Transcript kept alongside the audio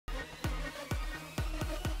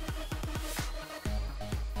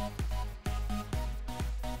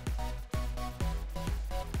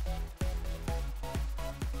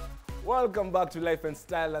Welcome back to Life and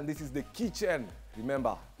Style, and this is the kitchen.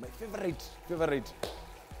 Remember, my favorite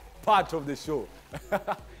part of the show.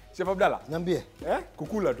 Chef Abdallah. Niambie.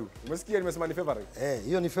 Kukula tu. Umesikia nimesema ni favorite?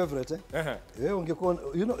 Hiyo ni favorite Wewe ungekuwa,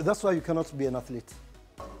 you know, that's why you cannot be an athlete.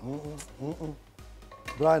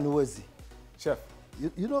 Brian Uwezi. Chef.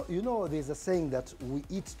 You know there's a saying that we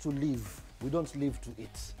eat to live. We don't live to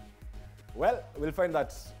eat. Well, we'll find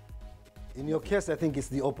that. In your case, I think it's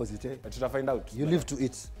the opposite, But you'll find out. You live to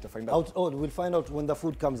eat. To find out. We'll find out when the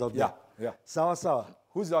food comes out. Yeah. Sawa.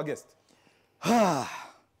 Who's our guest?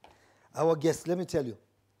 Our guest, let me tell you.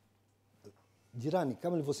 Jirani,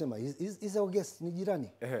 kama nilivyosema, is our guest ni jirani.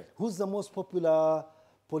 Who's the most popular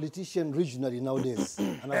politician regionally nowadays?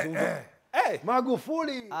 Anazungumza.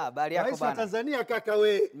 Magufuli. Bali yako bana. Tanzania kaka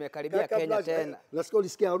we. Nimekaribia Kenya tena. Nasikia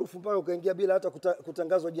ulisikia harufu mpaka ukaingia bila hata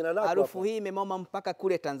kutangazwa jina lako. Harufu hii imemoma mpaka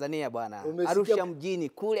kule Tanzania bwana. Arusha mjini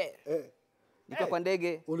kule. Nilikuwa kwa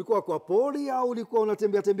ndege. Ulikuwa kwa poli au ulikuwa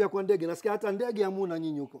unatembea kwa ndege? Nasikia hata ndege hamuna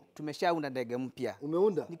nyinyi huko. Tumeshaunda ndege mpya.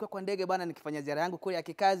 Umeunda? Nilikuwa kwa ndege bwana nikifanya ziara yangu kule ya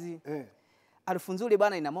kikazi. Harufu nzuri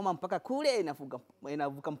bwana inamoma mpaka kule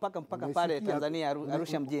inavuka mpaka pale Tanzania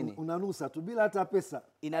Arusha mjini. Unanusa tu bila hata pesa.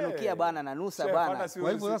 Inanukia bwana nanusa bwana.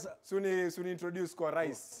 Kwa hivyo sasa suni introduce kwa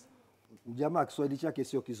rice. Jamaa Kiswahili chake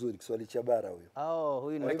sio kizuri, Kiswahili cha bara huyo.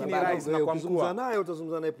 Huyu ni rice na kwa mkuu. Naye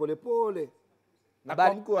utazungumza naye polepole. Na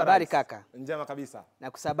kwa mkuu habari kaka. Njema kabisa.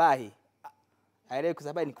 Na kusabahi. Haelewi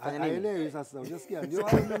kusabahi ni kufanya nini? Haelewi sasa, unasikia? Ndio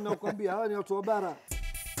hao mimi nakwambia, hawa ni watu wa bara.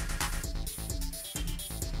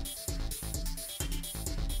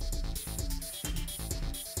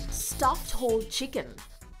 Stuffed whole chicken,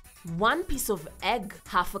 1 piece of egg,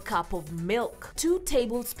 half a cup of milk, 2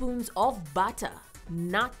 tablespoons of butter,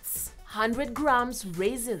 nuts, 100 grams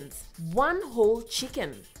raisins, 1 whole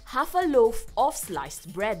chicken, half a loaf of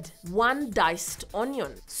sliced bread, 1 diced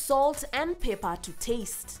onion, salt and pepper to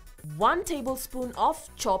taste, 1 tablespoon of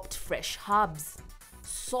chopped fresh herbs,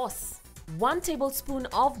 sauce, 1 tablespoon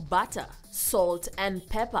of butter, salt and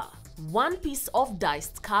pepper, 1 piece of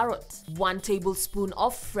diced carrot, 1 tablespoon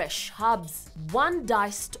of fresh herbs, 1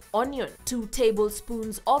 diced onion, 2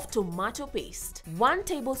 tablespoons of tomato paste, 1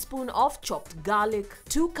 tablespoon of chopped garlic,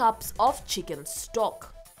 2 cups of chicken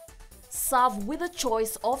stock. Serve with a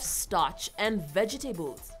choice of starch and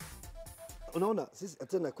vegetables. Unaona, sisi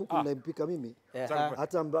tena kuku ninampika mimi,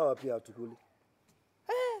 hata mbawa pia hatukuli.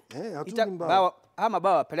 Hatuli mbawa. Ama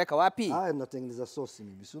bawa peleka wapi? Natengeneza sauce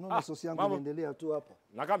mimi. Si unaona sauce yangu inaendelea tu hapa.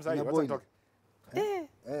 Na kama sasa hivi toka.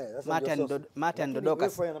 Mate ndodoka.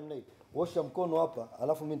 Wewe fanya namna hii. Osha mkono hapa,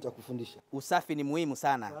 alafu mimi nitakufundisha. Usafi ni muhimu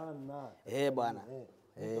sana. Bwana.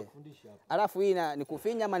 Nitakufundisha hapa. Alafu hii ni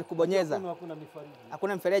kufinya ama ni kubonyeza? Hakuna mifereji.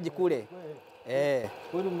 Hakuna mfereji kule.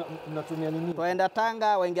 Kwa hiyo mnatumia nini? Tuenda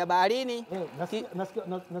Tanga, waingia baharini.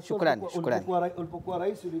 Shukrani. Ulipokuwa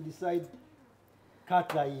rais ulidecide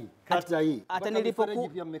kata hii. Hata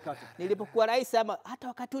nilipokuwa rais ama hata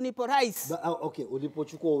wakati nipo rais. Okay,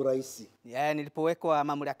 ulipochukua urais. Nilipowekwa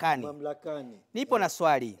mamlakani. Nipo na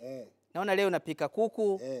swali. Naona leo napika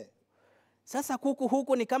kuku. Sasa kuku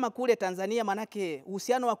huku ni kama kule Tanzania, manake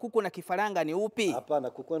uhusiano wa kuku na kifaranga ni upi? Hapana,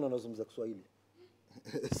 kuku wanazungumza Kiswahili.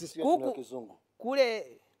 Sisi kuku Kizungu.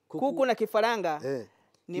 Kule kuku na kifaranga.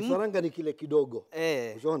 Kifaranga ni kile kidogo.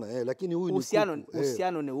 Unaona? Lakini huyu ni kuku.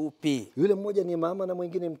 Uhusiano ni upi? Yule mmoja ni mama na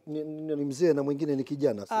mwingine ni mzee na mwingine ni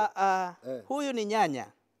kijana. Huyu ni nyanya.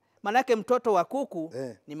 Manake mtoto wa kuku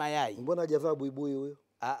ni mayai. Mbona hajavaa buibui huyo?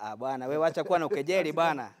 Bwana wewe acha kuwa na ukejeli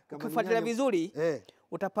bana. Ukifuatilia vizuri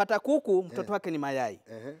utapata kuku mtoto wake ni mayai.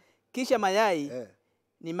 Kisha mayai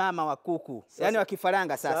ni mama wa kuku. Yaani wa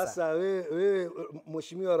kifaranga sasa. Sasa wewe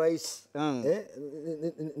Mheshimiwa Rais,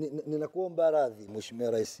 ninakuomba radhi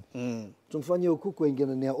Mheshimiwa Rais. Tumfanyie kuku wengine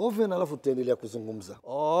ndani ya oven alafu tutaendelea kuzungumza.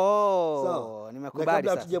 Nimekubali sasa.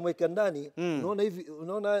 Kabla hatujamweka ndani,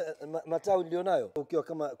 unaona matawi nilionayo ukiwa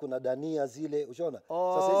kama kuna dania zile, unaona?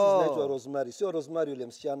 Sasa hizi zinaitwa rosemary, sio rosemary ile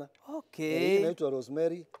msichana. Hii inaitwa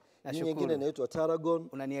rosemary. Nyingine inaitwa tarragon.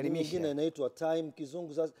 Nyingine inaitwa thyme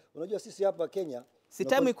Kizungu. Sasa unajua sisi hapa Kenya si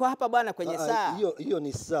thyme iko hapa bwana kwenye saa.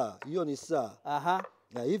 Hiyo ni saa.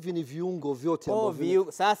 Na hivi ni viungo vyote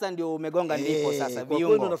ambavyo sasa ndio umegonga ndipo sasa viungo.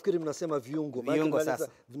 Kwa hiyo nafikiri mnasema viungo. Sasa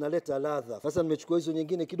vinaleta ladha. Sasa nimechukua hizo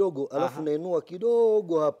nyingine kidogo alafu nainua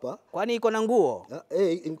kidogo hapa. Kwani iko na nguo?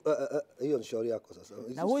 Hiyo ni shauri yako sasa.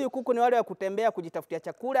 Na huyu kuku ni wale wa kutembea kujitafutia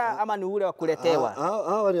chakula ama ni ule wa kuletewa?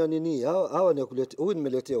 Hawa ni nini? Hawa ni kuletewa. Huyu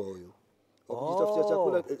nimeletewa huyu. Kujitafutia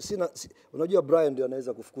chakula unajua Brian ndio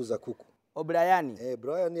anaweza kufukuza kuku. Brian.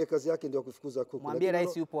 Brian ni kazi yake ndio kufukuza kuku. Mwambie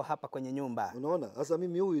rais yupo hapa kwenye nyumba. Unaona? Sasa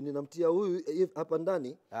mimi huyu ninamtia huyu hapa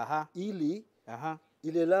ndani ili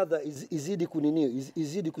ile ladha izidi kunini,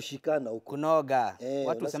 izidi kushikana huko. Kunoga.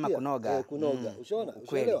 Watu usema kunoga. Kunoga.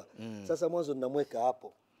 Ushaelewa? Sasa mwanzo ninamweka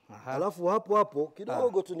hapo. Alafu hapo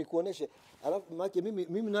kidogo tu nikuoneshe. Alafu maana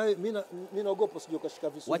mimi naogopa usije ukashika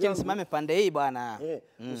visu vyangu. Wacha nisimame pande hii bwana.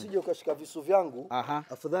 Usije ukashika visu vyangu.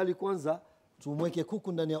 Afadhali kwanza tumweke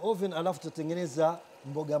kuku ndani ya oven, alafu tutengeneza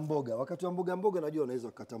mboga. Wakati wa mboga najua unaweza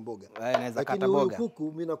kukata mboga. Unaweza kata mboga. Lakini kuku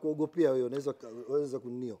mimi nakuogopea wewe, unaweza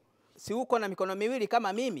kunio. Si uko na mikono miwili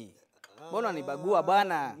kama mimi? Mbona unibagua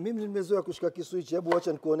bwana? Mimi nimezoea kushika kisu hichi. Hebu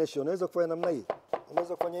acha nikuoneshe. Unaweza kufanya namna hii?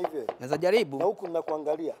 Unaweza kufanya hivyo? Naweza jaribu. Na huku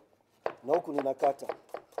ninakuangalia. Na huku ninakata.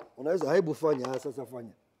 Unaweza hebu fanya. Sasa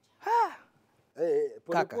fanya.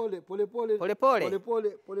 Pole.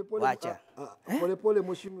 Wacha. Pole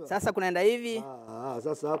mheshimiwa. Sasa kunaenda hivi.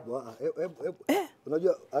 Sasa hapo.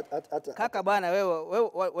 Unajua kaka bwana wewe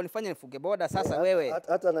wanifanya nifuge boda sasa wewe.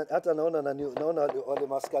 Hata naona wale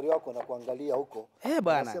maskari wako wanakuangalia huko.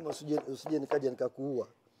 Bwana. Nasema usije nikaja nikakuua.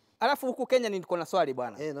 Alafu huku Kenya niko na swali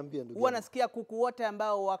bwana. Naambia ndugu. Huwa nasikia kuku wote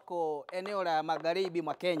ambao wako eneo la magharibi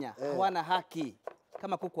mwa Kenya hawana haki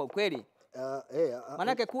kama kuku wa kweli.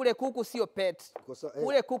 Manake kule kuku sio pet.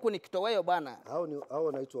 Kule kuku ni kitoweo bwana. Hao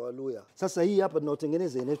wanaitwa Waluya. Sasa hii hapa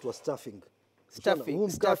tunaotengeneza inaitwa stuffing.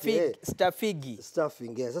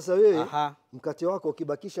 Stuffing. Sasa wewe mkate wako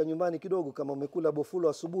ukibakisha nyumbani kidogo, kama umekula bofulo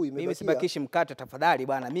asubuhi imebakia. Mimi sibakishi mkate tafadhali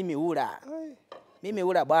bwana, mimi ula. Mimi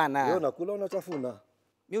ula bwana. Wewe unakula unatafuna.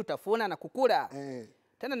 Mimi utafuna na kukula.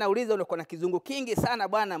 Tena nauliza unakuwa na kizungu kingi sana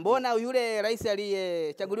bwana. Mbona yule rais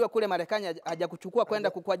aliyechaguliwa kule Marekani hajakuchukua kwenda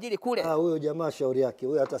kukuajiri kule? Huyo jamaa shauri yake.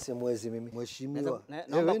 Huyo hata simwezi mimi. Mheshimiwa.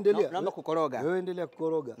 Naomba kukoroga. Wewe endelea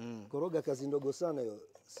kukoroga. Koroga kazi ndogo sana hiyo.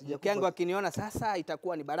 Mkiangu akiniona sasa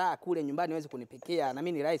itakuwa ni balaa kule nyumbani niweze kunipikia na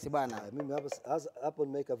mimi ni rais bwana. Mimi hapo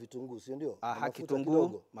nimeweka vitunguu, si ndio?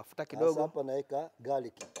 Kitunguu, mafuta kidogo. Sasa hapa naweka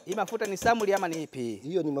garlic. Hii mafuta ni samuli ama ni ipi?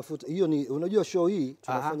 Hiyo ni mafuta. Hiyo ni unajua show hii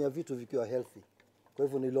tunafanya vitu vikiwa healthy. Kwa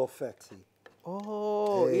hivyo ni low fat.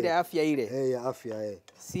 Ile afya ile. Ya afya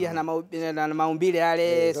Si na maumbile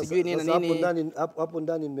yale sijui nini na nini. Hapo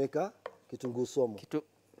ndani nimeweka kitunguu somo.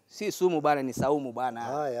 Si sumu bwana, ni saumu bwana.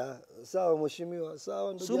 Haya, sawa mheshimiwa,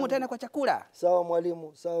 sawa ndugu. Sumu tena kwa chakula? Sawa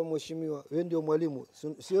mwalimu, sawa mheshimiwa. Wewe ndio mwalimu.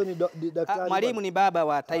 Sio ni daktari. Mwalimu ni baba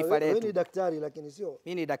wa taifa letu. Wewe ni daktari lakini sio.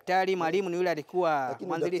 Mimi ni daktari, mwalimu ni yule alikuwa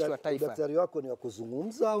mwanzilishi wa taifa. Daktari wako ni wa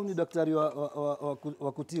kuzungumza au ni daktari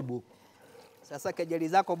wa kutibu? Sasa kejeli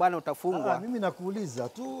zako bwana utafungwa. Mimi nakuuliza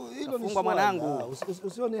tu, hilo ni swali mwanangu.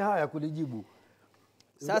 Usione haya kulijibu.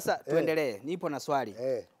 Sasa tuendelee. Nipo na swali.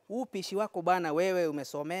 Upishi wako bwana, wewe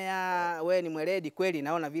umesomea, wewe ni mweledi kweli,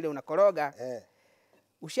 naona vile unakoroga.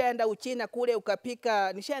 Ushaenda Uchina kule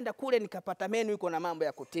ukapika, nishaenda kule nikapata menu iko na mambo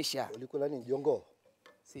ya kutisha. Ulikula nini, jongo?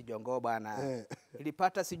 Si jongo bwana.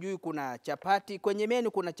 Nilipata sijui kuna chapati, kwenye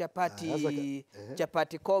menu kuna chapati,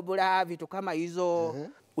 chapati kobra, vitu kama hizo.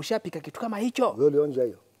 Ushapika kitu kama hicho? Wewe ulionja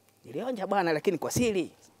hiyo? Nilionja bwana, lakini kwa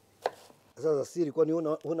siri. Sasa siri, kwani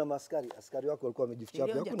una askari wako walikuwa wamejificha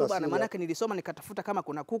hapo? Hakuna bwana, maana nilisoma nikatafuta kama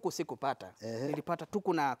kuna kuku sikupata. Nilipata tu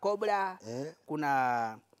kuna kobra,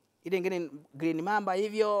 kuna ile nyingine green mamba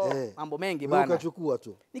hivyo, mambo mengi bwana. Ukachukua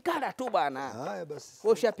tu. Nikala tu bwana. Haya basi.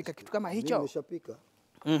 Wewe ushapika kitu kama hicho? Mimi nimeshapika.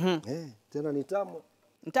 Tena ni tamu.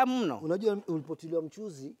 Tamu mno. Unajua ulipotiliwa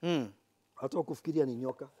mchuzi, hata ukufikiria ni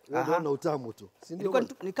nyoka. Wewe unaona utamu tu. Si ndio?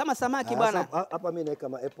 Ni kama samaki bwana. Hapa mimi naweka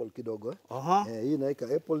apple kidogo. Hii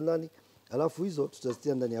naweka apple ndani. Alafu hizo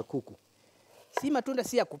tutazitia ndani ya kuku. Si matunda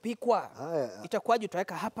si ya kupikwa. Itakuwaje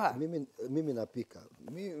utaweka hapa? Mimi napika.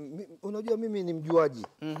 Unajua mimi ni mjuaji.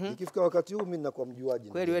 Ikifika wakati huu mimi ninakuwa mjuaji.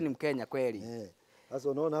 Kweli wewe ni Mkenya kweli. Sasa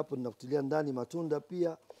unaona hapo ninakutilia ndani matunda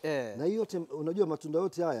pia. Na hiyo yote unajua matunda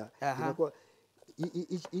yote haya inakuwa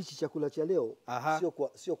hichi chakula cha leo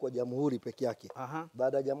sio kwa jamhuri peke yake.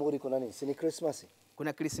 Baada ya jamhuri kuna nini? Si ni Christmas?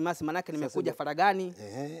 Kuna Christmas, manake nimekuja faragani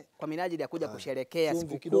kwa minajili ya kuja kusherehekea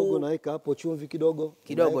siku kidogo. Naweka hapo chumvi kidogo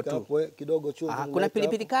tu. Hapo kidogo chumvi. Kuna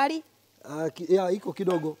pilipili kali? Iko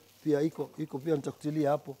kidogo pia, iko pia nitakutilia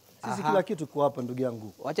hapo. Sisi kila kitu kwa hapa ndugu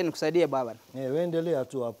yangu. Acha nikusaidie baba. Wewe endelea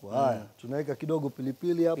tu hapo. Haya, tunaweka kidogo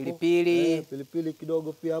pilipili hapo. Pilipili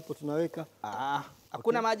kidogo pia hapo tunaweka.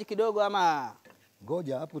 Hakuna maji kidogo ama?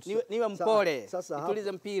 Ngoja hapo niwe mpole.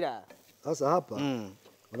 Nitulize mpira. Sasa hapa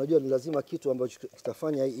unajua ni lazima kitu ambacho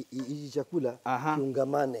kitafanya hii chakula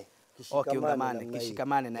kiungamane,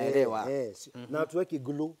 kishikamane, naelewa. Na tuweki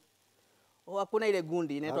glue. Hakuna ile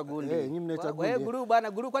gundi, inaitwa gundi. Nyinyi mnaita gundi. Wewe guru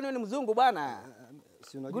bwana, guru kwani wewe ni mzungu bwana?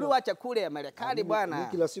 Si unajua. Guru acha kule Marekani bwana.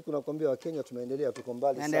 Mimi kila siku nakwambia Wakenya tumeendelea, tuko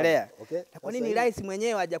mbali sana. Naendelea. Okay? Kwa nini rais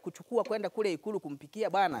mwenyewe haja kuchukua kwenda kule Ikulu kumpikia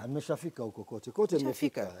bwana? Nimeshafika huko kote. Kote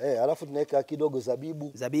nimefika. Alafu tunaweka kidogo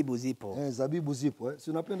zabibu. Zabibu zipo. Zabibu zipo.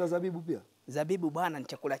 Si unapenda zabibu pia? Zabibu bwana ni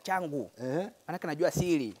chakula changu. Maana najua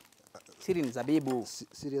siri. Siri ni zabibu.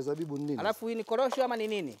 Siri ya zabibu ni nini? Alafu hii ni korosho ama ni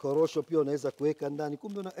nini? Korosho pia unaweza kuweka ndani.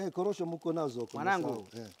 Kumbe korosho mko nazo kwa mwanangu.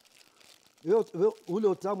 Ule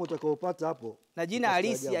utamu utakaopata hapo. Na jina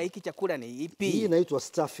halisi ya hiki chakula ni ipi? Hii inaitwa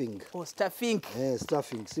stuffing. Stuffing.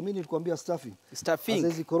 Stuffing. Si mimi nilikwambia stuffing. Stuffing. Sasa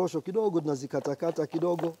hizi korosho kidogo tunazikatakata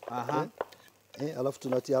kidogo. Alafu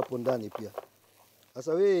tunatia hapo ndani pia.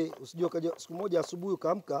 Sasa wewe usije ukaja siku moja asubuhi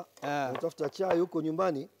ukaamka, unatafuta chai huko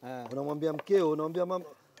nyumbani, unamwambia mkeo, unamwambia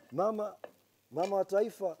mama wa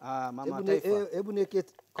taifa, hebu niweke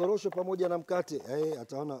korosho pamoja na mkate.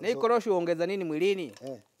 Ataona. Na hii korosho uongeza nini mwilini?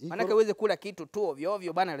 Maana uweze kula kitu tu ovyo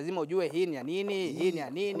ovyo bana, lazima ujue hii ni ya nini, hii ni ya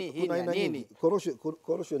nini, hii ni ya nini.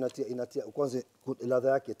 Korosho inatia kwanza ladha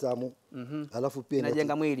yake tamu. Alafu pia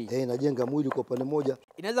inajenga mwili. Inajenga mwili kwa upande mmoja.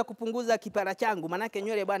 Inaweza kupunguza kipara changu, maana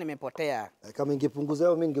nywele bwana imepotea. Kama ingepunguza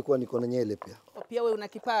hiyo mimi ningekuwa niko na nywele pia. Pia wewe una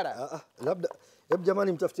kipara? Labda hebu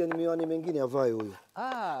jamani mtafutieni miwani mengine avae huyo.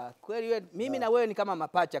 Kweli wewe mimi na wewe ni kama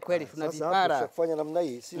mapacha kweli, tuna vipara. Sasa tushafanya namna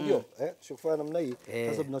hii, si ndio? Tushafanya namna hii.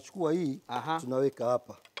 Sasa tunachukua hii, tunaweka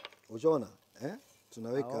hapa. Unaona?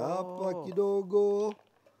 Tunaweka hapa kidogo.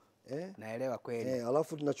 Naelewa kweli.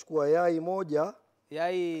 Alafu tunachukua yai moja.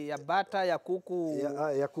 Yai ya bata ya kuku.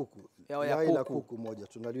 Ya kuku. Yai la kuku moja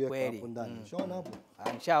tunaliweka hapo ndani. Unaona hapo?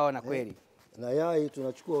 Nishaona kweli. Na yai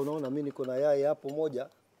tunachukua, unaona mimi niko na yai hapo moja.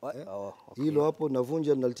 Hilo hapo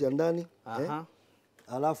navunja nalitia ndani.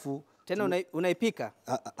 Alafu tena unaipika?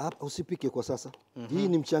 Usipike kwa sasa. Hii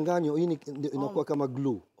ni mchanganyo, hii inakuwa kama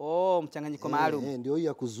glue. Mchanganyiko maalum. Ndio hii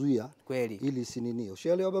ya kuzuia kweli. Ili sininio.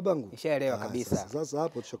 Ushaelewa babangu? Nishaelewa kabisa. Sasa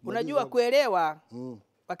hapo tushakumaliza. Unajua kuelewa?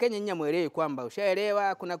 Wakenya nyinyi muelewi kwamba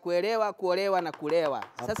ushaelewa, kuna kuelewa, kuolewa na kulewa.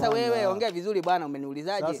 Sasa wewe ongea vizuri bwana,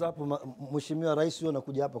 umeniulizaje? Sasa hapo mheshimiwa rais huyo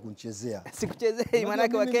anakuja hapa kunichezea. Sikuchezei maana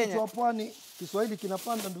yake Wakenya. Mimi pwani, Kiswahili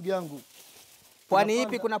kinapanda ndugu yangu. Pwani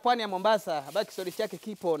ipi? Kuna pwani ya Mombasa, ambayo Kiswahili chake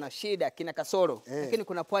kipo na shida, kina kasoro. Lakini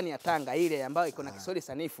kuna pwani ya Tanga ile ambayo iko na Kiswahili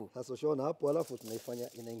sanifu. Sasa ushaona hapo, alafu tunaifanya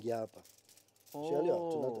inaingia hapa.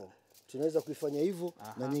 Ushaelewa? Tunaweza kuifanya hivyo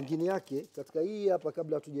na nyingine yake katika hii hapa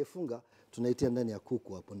kabla hatujefunga tunaitia ndani ya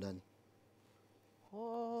kuku hapo ndani.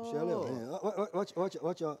 Ushaelewa?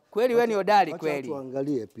 Wacha. Kweli wewe ni hodari kweli.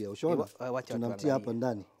 Tuangalie pia. Ushaona? Tunamtia hapa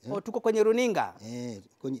ndani. Tuko kwenye runinga.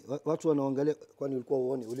 Watu wanaangalia, kwani ulikuwa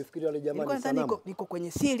uone? Ulifikiri wale jamaa ni sanamu? Niko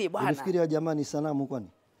kwenye siri bwana. Ulifikiri wale jamaa ni sanamu kwani?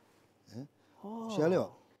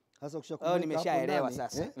 Ushaelewa? Sasa ukishakumweka nimeshaelewa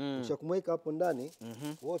sasa. Ukishakumweka hapo ndani,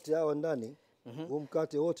 wote hao ndani, huo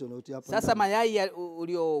mkate wote unaotia hapa. Sasa mayai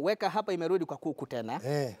ulioweka hapa imerudi kwa kuku tena.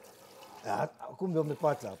 Kumbe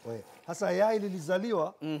umepata hapo. Sasa yai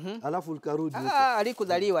lilizaliwa, alafu likarudi huko.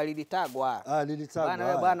 Alikuzaliwa, lilitagwa. Lilitagwa. Bwana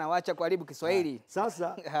wewe bwana, acha kuharibu Kiswahili.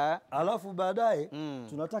 Sasa alafu baadaye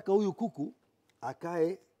tunataka huyu kuku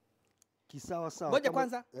akae kisawa sawa. Ngoja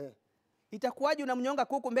kwanza. Itakuwaje unamnyonga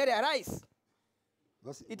kuku mbele ya rais?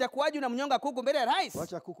 Itakuwaje unamnyonga kuku mbele ya rais?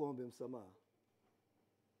 Acha kuku aombe msamaha.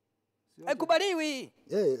 Haikubaliwi.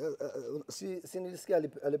 Si nilisikia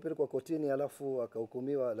alipelekwa kotini alafu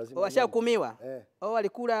akahukumiwa, lazima. Washahukumiwa?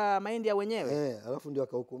 Alikula mahindi ya wenyewe? Alafu ndio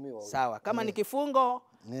akahukumiwa. Sawa. Kama ni kifungo,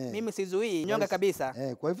 mimi sizuii, nyonga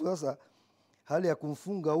kabisa. Kwa hivyo sasa hali ya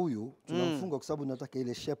kumfunga huyu, tunamfunga kwa sababu nataka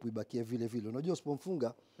ile shape ibakie vile vile. Unajua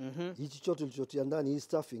usipomfunga, hichi chote kilichotia ndani, hii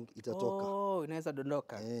stuffing itatoka. Inaweza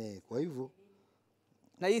dondoka. Kwa hivyo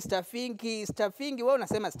na hii stuffing wewe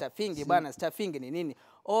unasema stuffing bwana, stuffing ni nini?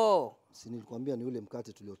 Si nilikwambia ni ule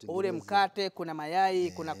mkate tuliotengeneza. Ule mkate kuna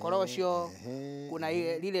mayai, kuna korosho, kuna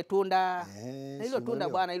lile tunda. Na hilo tunda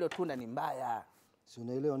bwana, hilo tunda ni mbaya. Si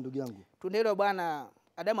unaelewa ndugu yangu? Tunda hilo bwana,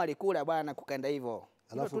 Adamu alikula bwana kukaenda hivyo.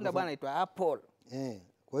 Hilo tunda bwana inaitwa apple.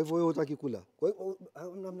 Kwa hivyo wewe hutaki kula. Kwa hivyo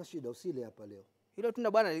hamna shida, usile hapa leo. Hilo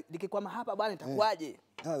tunda bwana likikwama hapa bwana itakuwaje?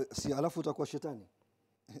 Si alafu utakuwa shetani.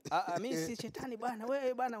 Mimi si shetani bwana,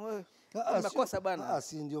 wewe bwana wewe. Umekosa bwana.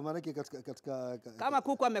 Si ndio maana yake katika kama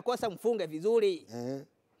kuku amekosa mfunge vizuri.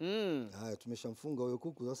 Haya tumeshamfunga huyo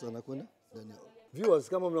kuku, sasa anakwenda ndani. Viewers,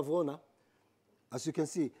 kama mnavyoona, as you can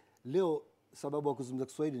see, leo sababu ya kuzungumza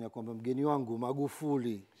Kiswahili ni kwamba mgeni wangu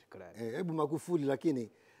Magufuli. Shukrani. Hebu Magufuli,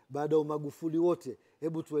 lakini baada ya Magufuli wote,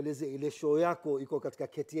 hebu tueleze ile show yako iko katika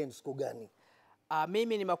KTN siku gani?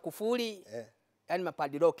 Mimi ni Makufuli. Yaani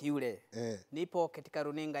mapadiroki yule. Nipo katika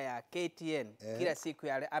runinga ya KTN kila siku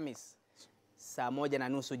ya Alhamisi saa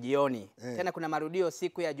 1:30 jioni. Tena kuna marudio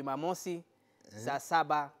siku ya Jumamosi saa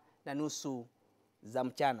 7:30 za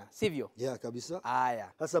mchana, sivyo? Yeah, kabisa.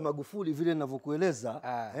 Haya. Sasa Magufuli vile ninavyokueleza,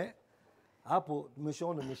 hapo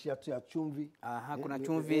tumeshaona nimeshatia chumvi. Kuna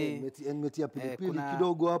chumvi. Nimetia pilipili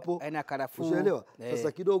kidogo hapo. Aina karafuu. Unaelewa?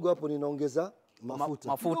 Sasa kidogo hapo ninaongeza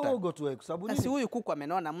mafuta. Kidogo tu kwa sababu nini? Si huyu kuku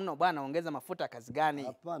amenona mno bwana, ongeza mafuta kazi gani?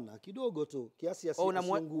 Hapana, kidogo tu, kiasi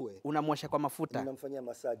asiungue. Unamwosha kwa mafuta. Ninamfanyia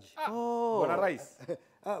massage. Bwana Rais.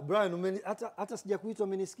 Brian, hata sijakuitwa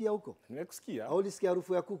umenisikia huko? Nimekusikia. Au ulisikia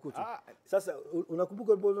harufu ya kuku tu? Sasa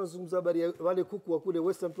unakumbuka ulipozungumza habari ya wale kuku wa kule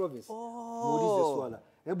Western Province? Muulize swala.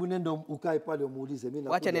 Hebu nenda ukae pale umuulize. Mimi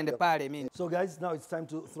Wacha niende pale mimi. So guys, now it's time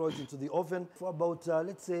to throw it into the oven for about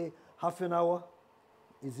let's say half an hour.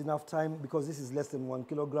 Is enough time because this is less than 1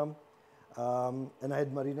 kilogram, and I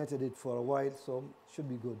had marinated it for a while, so should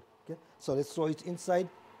be good. Okay, so let's throw it inside,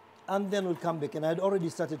 and then we'll come back. And I had already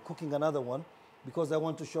started cooking another one because I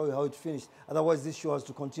want to show you how it finished. Otherwise, this show has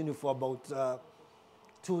to continue for about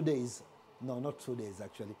 2 days. No, not 2 days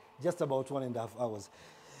actually, just about 1.5 hours.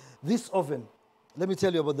 This oven, let me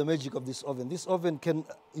tell you about the magic of this oven. This oven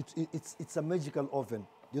it's a magical oven.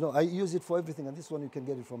 You know, I use it for everything, and this one you can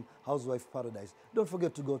get it from Housewife Paradise. Don't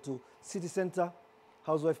forget to go to City Center,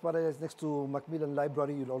 Housewife Paradise, next to Macmillan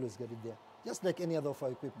Library. You'll always get it there, just like any other of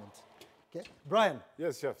our equipment. Okay, Brian.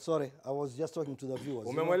 Yes, chef. Sorry, I was just talking to the viewers.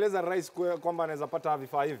 Umemweleza Rais kwamba anaweza pata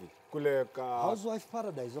vifaa hivi kule Housewife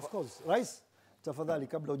Paradise, of course. Rais, tafadhali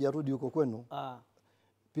kabla hujarudi huko kwenu,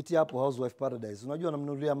 pitia hapo Housewife Paradise. Unajua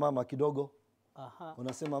namnunulia mama kidogo.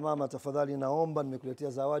 Unasema mama, tafadhali naomba nimekuletea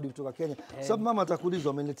zawadi kutoka Kenya. Sababu mama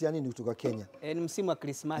atakuulizwa ameniletea nini kutoka Kenya. Ni msimu wa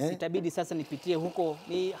Christmas, itabidi sasa nipitie huko.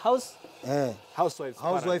 Ni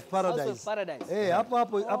Housewife Paradise.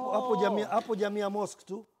 Hapo Jamia Mosque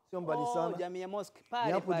tu. Sio mbali sana. Jamia Mosque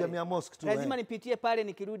pale. Hapo Jamia Mosque tu. Lazima nipitie pale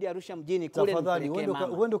nikirudi Arusha mjini kule. Tafadhali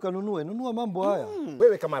uende kanunua mambo haya.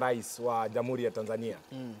 Wewe kama rais wa Jamhuri ya Tanzania,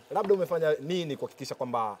 labda umefanya nini kuhakikisha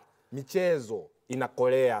kwamba michezo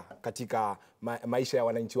inakolea katika maisha ya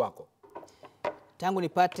wananchi wako? Tangu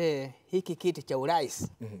nipate hiki kiti cha urais,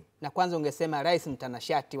 na kwanza ungesema rais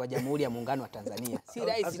mtanashati wa Jamhuri ya Muungano wa Tanzania. Si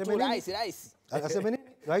rais tu, rais. Akasema nini?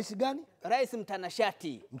 Rais gani? Rais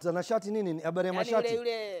mtanashati. Mtanashati nini? Habari ya mashati.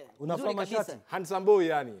 Yule unafanya mashati. Handsome boy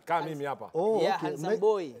yani, kama mimi hapa. Handsome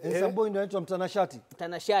boy. Handsome boy ndio anaitwa mtanashati.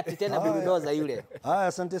 Mtanashati tena bulldozer yule. Haya,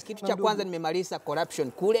 asante. Kitu cha kwanza nimemaliza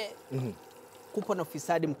corruption kule. Kupo na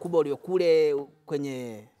ufisadi mkubwa uliokule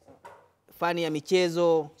kwenye fani ya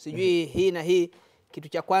michezo, sijui hii na hii. Kitu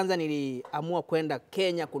cha kwanza niliamua kwenda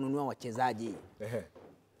Kenya kununua wachezaji.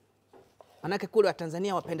 Manake kule wa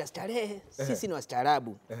Tanzania wapenda starehe, sisi ni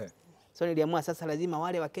wastaarabu. So niliamua sasa lazima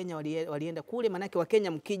wale wa Kenya walienda kule, manake wa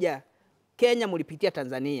Kenya mkija Kenya mlipitia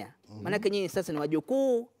Tanzania. Manake nyinyi sasa ni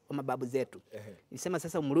wajukuu wa mababu zetu. Nilisema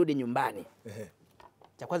sasa mrudi nyumbani.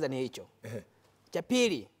 Cha kwanza ni hicho. Cha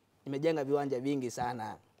pili, nimejenga viwanja vingi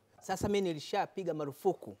sana. Sasa mimi nilishapiga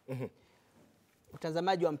marufuku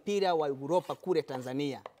utazamaji wa mpira wa Europa kule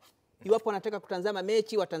Tanzania. Iwapo wanataka kutazama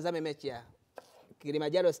mechi, watazame mechi ya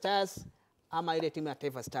Kilimanjaro Stars ama ile timu ya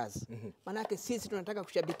Taifa Stars. Manake sisi tunataka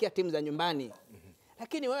kushabikia timu za nyumbani.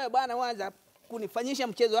 Lakini wewe bwana waanza kunifanyisha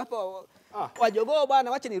mchezo hapa wa jogoo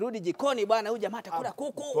bwana, wacha nirudi jikoni bwana, huyu jamaa atakula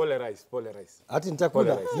kuku. Pole rais. Ati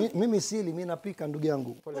nitakula. Mimi sili, mimi napika ndugu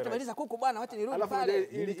yangu. Utamaliza kuku bwana, wacha nirudi pale.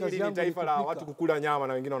 Ili ni taifa la watu kukula nyama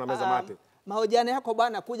na wengine wanameza mate. Mahojiano yako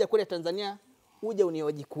bwana kuja kule Tanzania, uje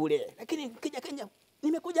unioji kule. Lakini kija Kenya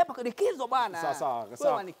nimekuja hapa likizo bwana. Sawa.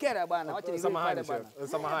 Wewe wanikera bwana, wacha nirudi pale bwana.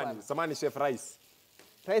 Samahani chef Rais.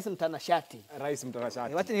 Rais mtanashati.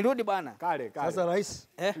 Wacha nirudi bwana. Kale. Sasa rais,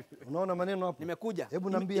 unaona maneno hapo? Nimekuja. Hebu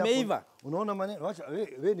niambie hapo. Imeiva. Unaona maneno? Acha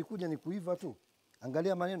wewe nikuja ni kuiva tu.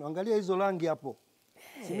 Angalia maneno, angalia hizo rangi hapo.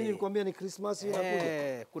 Si mimi nilikwambia ni Christmas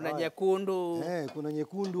inakuja. Kuna nyekundu. Kuna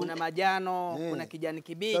nyekundu. Kuna majano, kuna kijani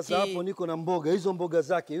kibichi. Sasa hapo niko na mboga, hizo mboga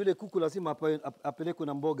zake. Yule kuku lazima apelekwe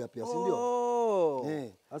na mboga pia, si ndio?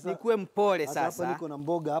 Nikuwe mpole sasa. Hapa niko na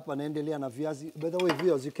mboga, hapa naendelea na viazi. By the way,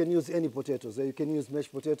 viewers, you can use any potatoes. You can use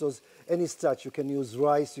mashed potatoes, any starch. You can use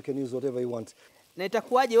rice, you can use whatever you want. Na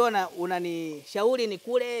itakuwaje wewe unanishauri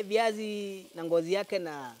nikule viazi na ngozi yake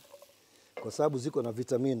na kwa sababu ziko na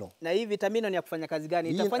vitamino. Na hii vitamino ni ya kufanya kazi gani?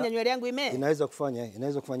 Itafanya nywele yangu imee? Inaweza kufanya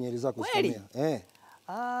nywele zako zikomea.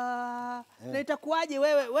 Na itakuwaje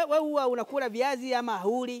wewe huwa unakula viazi ama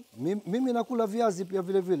huli? Mimi nakula viazi pia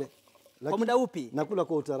vile vile. Kwa muda upi? Nakula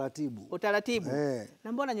kwa utaratibu. Utaratibu?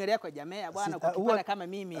 Na mbona nywele yako haijamea bwana ukipana kama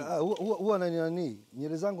mimi? Huwa nani?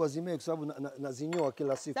 Nywele zangu hazimei kwa sababu nazinyoa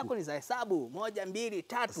kila siku. Zako ni za hesabu 1 2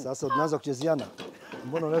 3. Sasa tunaanza kuchezeana.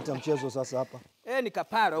 Mbona unaleta mchezo sasa hapa? Ni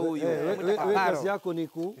kaparo huyu. Wewe kazi yako ni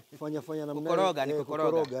kufanya namna kukoroga, ni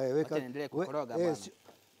kukoroga. Wacha niendelee kukoroga bwana.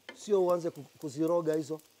 sio uanze kuziroga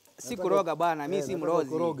hizo. Si kuroga bwana, mimi si mrozi.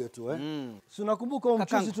 Kuroge tu Si unakumbuka huo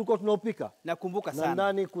mchuzi tulikuwa tunaopika? Nakumbuka sana. Na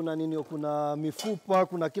ndani kuna nini? Kuna mifupa,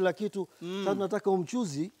 kuna kila kitu. Sasa tunataka huo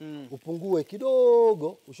mchuzi upungue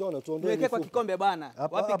kidogo. Ushaona, tuondoe mifupa. Kwa kikombe bwana.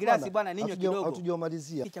 Wapi glasi bwana, ninywe kidogo.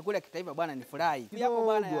 Hatujamalizia. Chakula kitaiva bwana, ni furahi. Hapo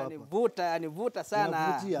bwana, yanivuta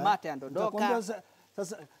sana. Mate yandondoka.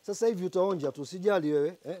 Sasa hivi utaonja tu, usijali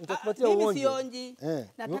wewe. Nitakupatia uonje. Mimi sionji.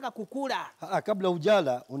 Nataka kukula. Kabla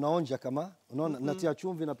ujala unaonja kama unaona natia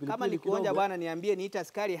chumvi na pilipili kama nikuonja bwana, niambie niite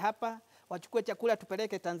askari hapa wachukue chakula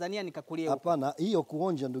tupeleke Tanzania nikakulie huko. Hapana, hiyo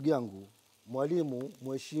kuonja ndugu yangu. Mwalimu,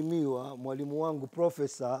 mheshimiwa, mwalimu wangu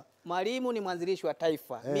profesa. Mwalimu ni mwanzilishi wa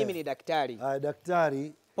taifa. Mimi ni daktari.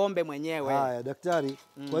 Daktari. Pombe mwenyewe. Daktari.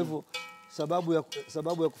 Kwa hivyo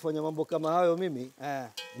sababu ya kufanya mambo kama hayo mimi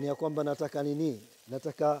ni ya kwamba nataka nini?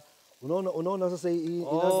 Nataka unaona sasa hii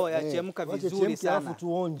yachemka vizuri sana. Alafu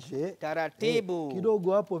tuonje taratibu.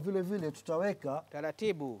 Kidogo hapo vile tutaweka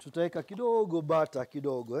taratibu. Tutaweka kidogo bata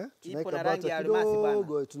kidogo tunaweka rangi ya almasi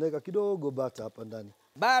bwana. Tunaweka kidogo bata hapa ndani.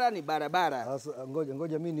 Bara ni barabara. Sasa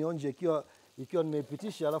ngoja mimi nionje ikiwa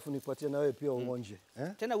nimeipitisha, alafu nipatie na wewe pia uonje.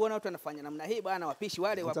 Tena uone watu wanafanya namna hii bwana, wapishi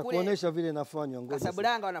wale wa kule. Nitakuonesha vile inafanywa. Ngoja.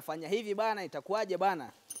 Casablanca wanafanya hivi bwana, itakuwaje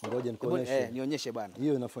bwana? Ngoja nikuoneshe. Nionyeshe bwana.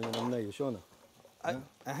 Hiyo inafanya namna hiyo, unaona?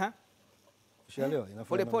 Ushaelewa?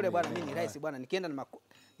 Inafanya pole bwana, mimi ni rais bwana, nikienda na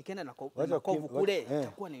makovu kule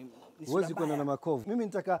itakuwa ni huwezi kwenda na makovu. Mimi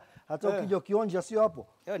nitaka hata ukija ukionja sio hapo.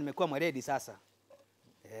 Nimekuwa mweredi sasa.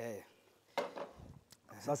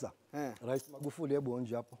 Sasa Rais Magufuli, hebu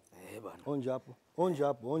onja hapo. Bwana. Onja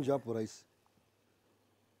hapo rais.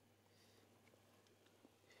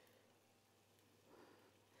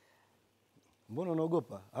 Mbona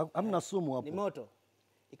unaogopa? Hamna sumu hapo. Ni moto.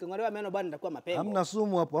 Iking'olewa meno bwana nitakuwa mapengo. Hamna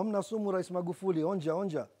sumu hapo, hamna sumu Rais Magufuli.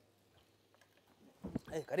 Onja.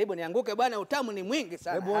 Karibu nianguke bwana, utamu ni mwingi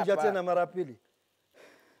sana hapa. Hebu onja tena mara pili.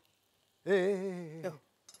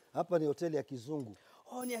 Hapa ni hoteli ya kizungu.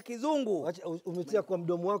 Ni ya kizungu. Acha umetia kwa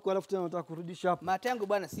mdomo wako alafu tena unataka kurudisha hapo. Mate yangu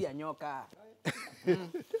bwana si ya nyoka.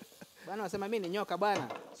 Bwana wasema mimi ni nyoka bwana.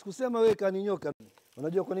 Sikusema wewe kani nyoka.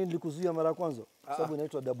 Unajua kwa nini nilikuzuia mara ya kwanza? Kwa sababu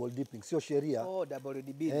inaitwa double dipping, sio sheria. Double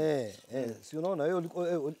dipping. Si unaona wewe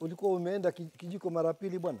ulikuwa umeenda kijiko mara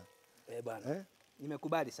pili bwana. Bwana.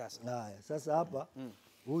 Nimekubali sasa. Haya, sasa hapa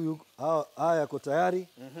huyu haya yako tayari.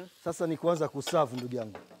 Sasa ni kuanza kuserve ndugu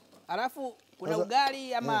yangu. Alafu kuna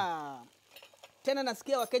ugali ama tena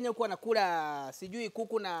nasikia Wakenya huko wanakula sijui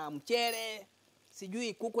kuku na mchele,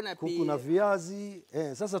 sijui kuku na viazi.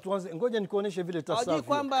 Sasa tuanze, ngoja nikuoneshe vile tasafu. Hujui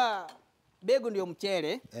kwamba begu ndio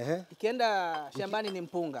mchele, ikienda shambani ni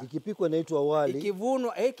mpunga. Ikipikwa inaitwa wali.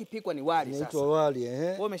 Ikivunwa ikipikwa ni wali sasa. Inaitwa wali,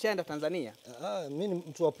 Wewe umeshaenda Tanzania? Mimi ni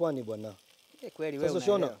mtu wa pwani bwana. Kweli wewe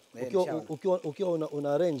unaelewa. Sasa ukiwa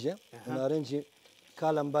una arrange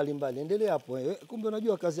kala mbalimbali. Endelea hapo wewe. Kumbe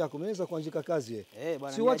unajua kazi yako. Umeweza kuanzika kazi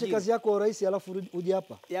wewe. Si uache kazi yako ya urais alafu uje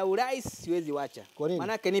hapa. Ya urais siwezi wacha.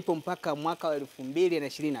 Maana yake nipo mpaka mwaka wa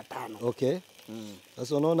 2025. Okay.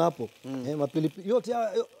 Sasa unaona hapo mapilipili yote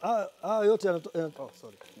yote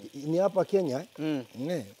ni hapa Kenya.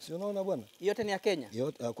 Si unaona bwana? Yote ni ya Kenya.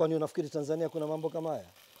 Kwani unafikiri Tanzania kuna mambo kama haya?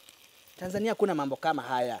 Tanzania kuna mambo kama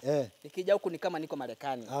haya. Nikija huku ni kama niko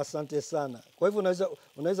Marekani. Asante sana. Kwa hivyo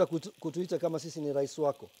unaweza kutuita kama sisi ni rais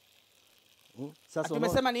wako. Sasa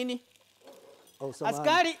tumesema nini?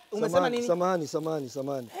 Askari umesema nini?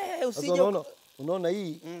 Samahani. Unaona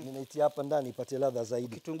hii ninaitia hapa ndani ipate ladha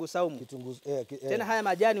zaidi. Kitunguu saumu. Tena haya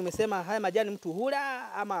majani umesema haya majani mtu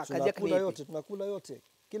hula ama kazi yake ni tunakula yote.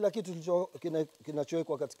 Kila kitu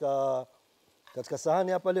kinachowekwa katika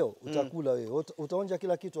sahani hapa leo utakula wewe. Utaonja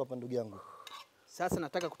kila kitu hapa ndugu yangu. Sasa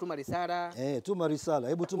nataka kutuma risala. Tuma risala.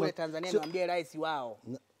 Hebu tuma. Kwa Tanzania niambie rais wao.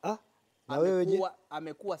 Na wewe je?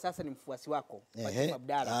 Amekuwa sasa ni mfuasi wako.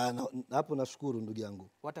 Abdalla. Hapo nashukuru ndugu yangu.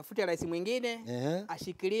 Watafute rais mwingine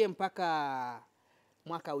ashikilie mpaka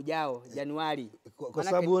mwaka ujao Januari. Kwa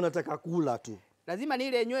sababu wewe unataka kula tu. Lazima ni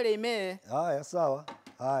ile nywele imee. Haya sawa.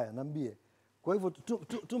 Haya niambie. Kwa hivyo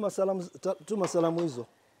tuma salamu hizo.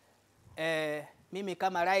 Mimi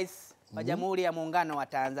kama rais wa Jamhuri ya Muungano wa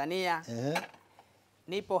Tanzania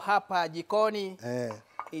nipo hapa jikoni.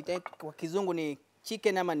 Kwa kizungu ni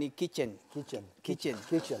chicken ama ni kitchen? Kitchen.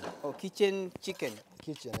 Kitchen chicken.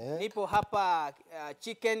 Nipo hapa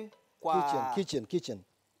chicken kwa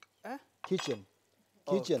kitchen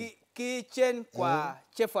kwa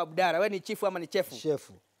Chef Abdalla. Wewe ni chifu ama ni chefu?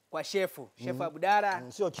 Chefu. Kwa chefu. Chef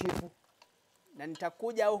Abdalla. Sio chifu. Na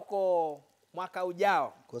nitakuja huko mwaka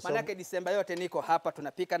ujao. Maanake Disemba yote niko hapa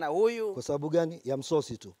tunapika na huyu. Kwa sababu gani? Ya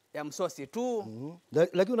msosi tu. Ya msosi tu.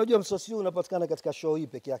 Lakini unajua msosi huu unapatikana katika show hii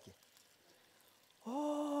peke yake.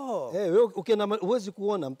 wewe ukienda huwezi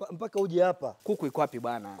kuona mpaka uje hapa. Kuku iko wapi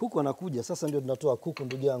bwana? Kuku anakuja. Sasa ndio tunatoa kuku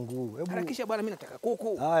ndugu yangu. Hebu harakisha bwana, mimi nataka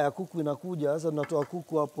kuku. Haya, kuku inakuja. Sasa tunatoa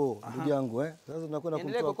kuku hapo ndugu yangu Sasa tunakwenda kumtoa.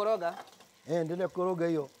 Endelea kukoroga. Endelea kukoroga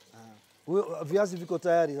hiyo. Huyo viazi viko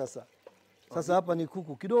tayari sasa. Sasa hapa ni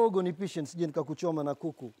kuku. Kidogo ni patient sije nikakuchoma na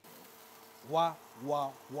kuku. Wa.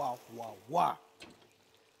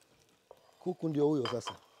 Kuku ndio huyo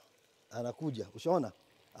sasa. Anakuja. Ushaona?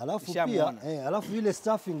 Alafu pia alafu ile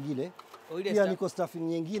stuffing ile pia niko stuffing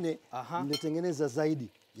nyingine nimetengeneza zaidi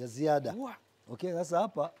ya ziada. Okay, sasa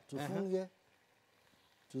hapa tufunge.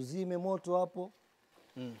 Tuzime moto hapo.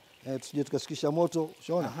 Tusije tukashikisha moto.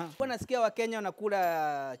 Ushaona? Bwana, nasikia Wakenya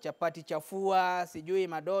wanakula chapati chafua, sijui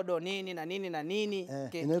madodo nini na nini na nini.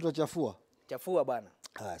 Inaitwa chafua. Chafua bwana.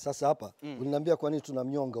 Sasa hapa uliniambia kwa nini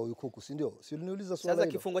tunamnyonga huyu kuku, si ndio? Si uliniuliza swali hilo.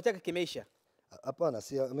 Sasa kifungo chake kimeisha. Hapana,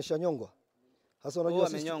 si ameshanyongwa. Sasa unajua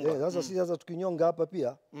sasa tukinyonga hapa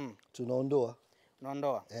pia tunaondoa.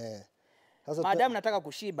 Unaondoa. Sasa madam nataka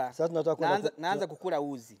kushiba. Sasa tunataka naanza kukula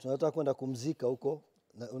uzi. Tunataka kwenda kumzika huko.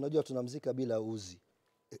 Unajua tunamzika bila uzi.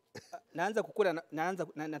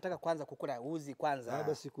 Nataka kwanza kukula uzi kwanza.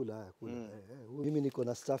 Basi kula. Mimi niko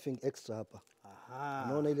na stuffing extra hapa.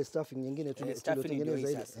 Unaona ile stuffing nyingine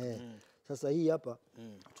tuliotengeneza ile. Sasa hii hapa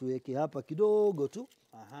tuweke hapa kidogo tu.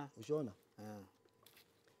 Ushaona?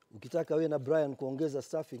 Ukitaka wewe na Brian kuongeza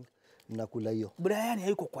stuffing mnakula hiyo. Brian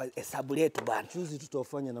hayuko kwa hesabu letu bwana. Mchuzi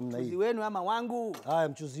tutafanya namna hii. Mchuzi wenu ama wangu? Haya,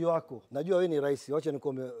 mchuzi wako. Najua wewe ni rais. Acha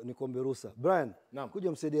nikombe ruhusa. Brian,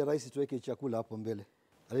 kuja msaidie rais tuweke chakula hapo mbele.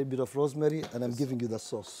 A little bit of rosemary and I'm giving you the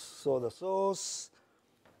sauce. So the sauce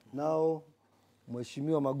now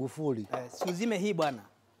Mheshimiwa Magufuli. Suzime hii bwana.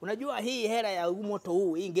 Unajua hii hela ya moto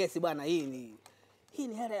huu, hii gesi bwana, hii ni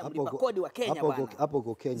hela ya mlipa kodi wa Kenya bwana. Hapo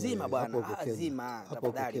uko Kenya. Zima bwana. Zima. Hapo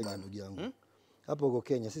uko Kenya ndugu yangu. Hapo uko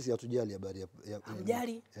Kenya. Sisi hatujali habari ya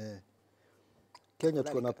Hatujali? Kenya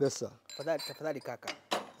tuko na pesa. Tafadhali kaka.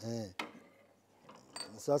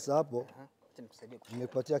 Sasa hapo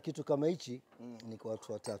nimepatia kitu kama hichi ni kwa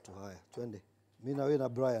watu watatu. Haya, twende. Mimi na wewe na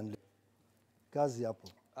Brian. Kazi hapo.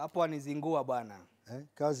 Hapo anizingua bwana.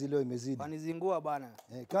 Kazi leo imezidi. Anizingua bwana.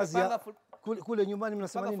 Kazi kule nyumbani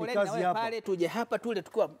mnasema nini kazi hapa? Pale tuje hapa tule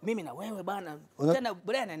tukiwa mimi na wewe bwana. Tena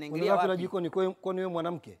Brian anaingilia wapi? Unataka jikoni kwani wewe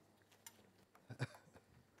mwanamke?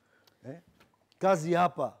 Kazi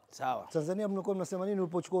hapa. Sawa. Tanzania mnakuwa mnasema nini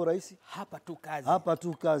ulipochukua urais? Hapa tu kazi. Hapa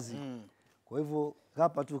tu kazi. Kwa hivyo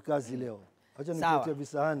hapa tu kazi leo. Acha nikuletee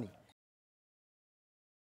visahani.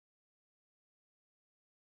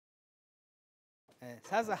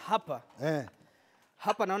 Sasa hapa.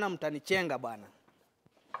 Hapa naona mtanichenga bwana.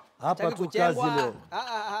 Hapa tu kazi leo.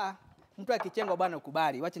 Mtu akichengwa bwana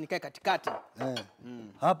ukubali. Wacha nikae katikati.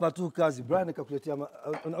 Hapa tu kazi. Brian kakuletea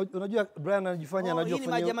unajua Brian anajifanya anajua kufanya. Hii ni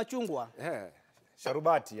maji ya machungwa.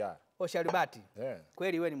 Sharubati ya. Sharubati.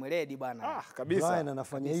 Kweli wewe ni mweledi bwana. Kabisa. Brian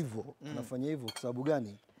anafanya hivyo. Anafanya hivyo kwa sababu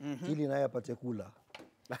gani? Ili naye apate kula.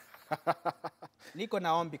 Niko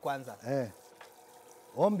na ombi kwanza.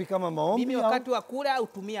 Ombi kama maombi. Mimi wakati wa kula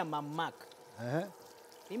utumia mamak.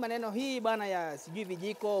 Hii maneno hii bana ya sijui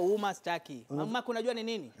vijiko uma staki. Mamak unajua ni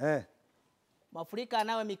nini? Mwafrika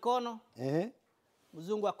anawe mikono.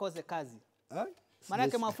 Mzungu akose kazi. Maana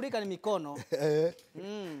yake Mwafrika ni mikono.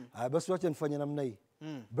 Basi wacha nifanye namna hii.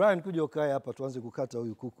 Brian kuja ukae hapa tuanze kukata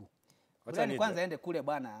huyu kuku. Brian kwanza ende kule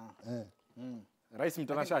bwana. Rais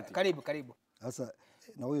mtanashati. Karibu. Sasa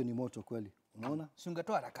na huyo ni moto kweli. Unaona? Si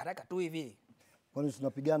ungetoa haraka tu hivi. Kwani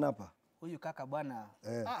tunapigana hapa? Huyu kaka bwana.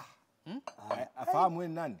 Afahamu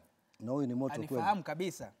wewe nani? Na huyu ni moto kweli. Anifahamu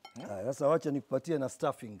kabisa. Sasa wacha nikupatie na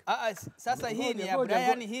stuffing. Sasa hii ni ya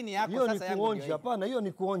Brian, hii ni yako sasa yangu. Hiyo ni kuonja. Hapana, hiyo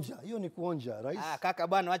ni kuonja, rais. Kaka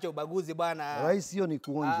bwana, acha ubaguzi bwana. Rais, hiyo ni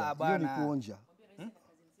kuonja. Hiyo ni kuonja.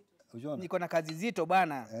 Niko na kazi zito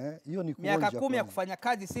bwana. Hiyo ni kuonja. Miaka 10 ya kufanya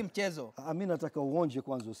kazi si mchezo. Mimi nataka uonje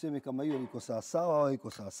kwanza useme kama hiyo iko sawa sawa au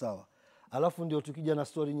iko sawa sawa. Alafu ndio tukija na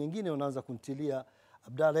story nyingine unaanza kunitilia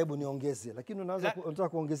Abdalla, hebu niongeze. Lakini unataka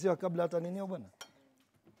kuongezewa kabla hata nini bwana?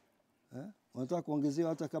 Unataka kuongezewa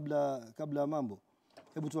hata kabla mambo.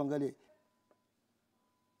 Hebu tuangalie.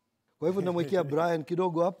 Kwa hivyo namwekea Brian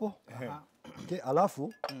kidogo hapo.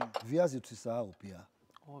 Alafu viazi tusisahau pia.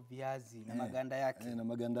 Viazi na maganda yake. Na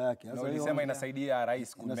maganda yake. Sasa ulisema inasaidia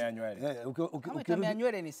rais kumea nywele. Ukirudi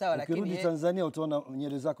nywele ni sawa lakini ukirudi Tanzania utaona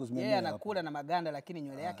nywele zako zimemea. Yeye anakula na maganda lakini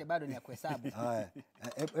nywele yake bado ni ya kuhesabu. Haya.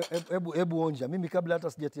 Hebu onja. Mimi kabla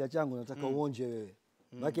hata sijatia changu nataka uonje wewe.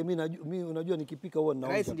 Maana mimi unajua nikipika huwa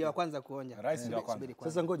ninaonja. Rais ndiye wa kwanza kuonja. Rais ndiye wa kwanza.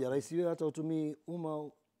 Sasa ngoja rais wewe hata utumii uma.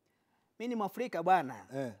 Mimi ni Mwafrika bwana.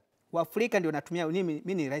 Waafrika ndio natumia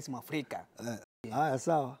mimi ni rais Mwafrika. Haya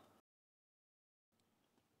sawa.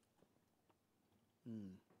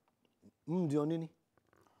 Ndio nini?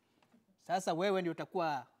 Sasa wewe ndio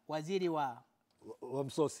utakuwa waziri wa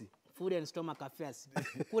msosi. Food and Stomach Affairs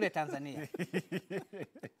kule Tanzania.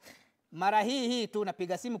 Mara hii tu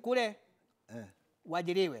unapiga simu kule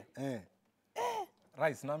uajiriwe.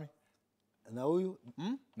 Rice nami. Na huyu?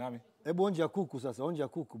 Nami. Hebu onja kuku sasa, onja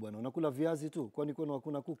kuku bwana. Unakula viazi tu, kwani kwenu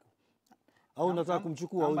hakuna kuku? Au unataka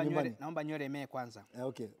kumchukua huyu nyumbani? Naomba nywele mee kwanza.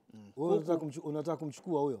 Okay. Wewe unataka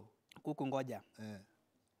kumchukua huyo? Kuku ngoja.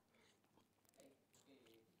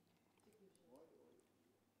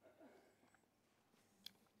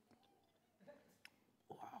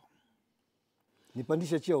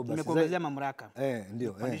 Nipandishe cheo basi. Nimekuongezea mamlaka.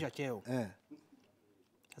 Ndio. Nipandisha cheo.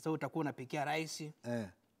 Sasa utakuwa unapikia rice.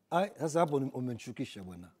 Sasa hapo umenichukisha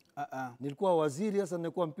bwana. Nilikuwa waziri, sasa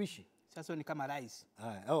ninakuwa mpishi. Sasa ni kama rice.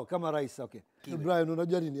 Kama rice, okay. Brian,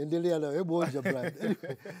 unajua nini? Endelea leo. Hebu onja Brian.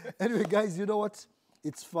 Anyway guys, you know what?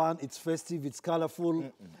 It's fun, it's festive, it's colorful.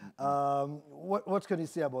 What can you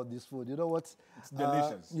say about this food? You know what? It's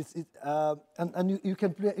delicious. And you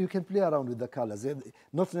can play around with the colors.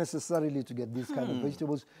 Not necessarily to get these kind of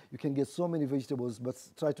vegetables. You can get so many vegetables, but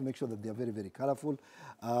try to make sure that they are very, very colorful.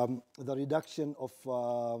 The reduction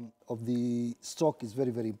of the stock is very,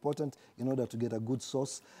 very important in order to get a good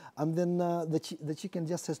sauce. And then the chicken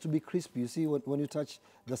just has to be crispy. You see, when you touch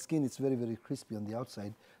the skin, it's very, very crispy on the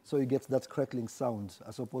outside. So you get that crackling sound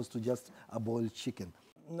as opposed to just a boiled chicken.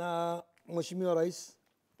 Na Mheshimiwa Rais,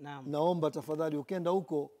 naomba tafadhali ukenda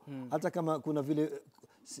huko, hata kama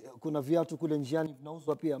kuna viatu kule njiani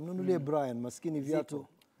vinauzwa pia, mnunulie Brian, maskini viatu.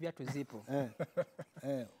 Viatu zipo.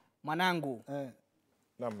 Mwanangu.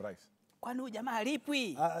 Naam, Rais. Kwani huyu jamaa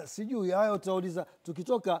halipwi? Sijui, hayo utauliza.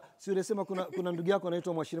 Tukitoka, si unasema kuna ndugu yako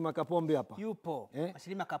anaitwa Mwashirima Kapombe hapa. Yupo.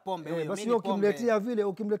 Mwashirima Kapombe huyo. Basi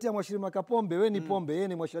ukimletea Mwashirima Kapombe, wewe ni pombe, yeye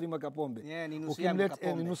ni Mwashirima Kapombe. Ni nusu yako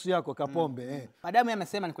Kapombe. Ni nusu yako Kapombe. Madamu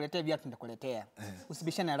amesema nikuletee viatu nitakuletea.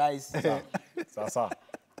 Usibishane Rais.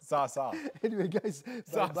 Sawa. Anyway guys,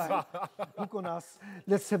 bye. Look on us.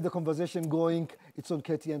 Let's have the conversation going. It's on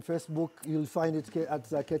KTN Facebook. You'll find it at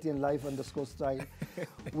KTN Live_style.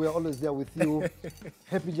 We are always there with you.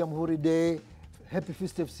 Happy Jamhuri Day. Happy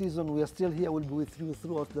festive season. We are still here. We'll be with you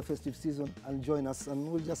throughout the festive season, and join us,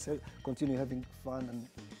 and we'll just continue having fun and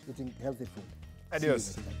eating healthy food.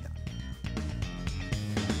 Adios.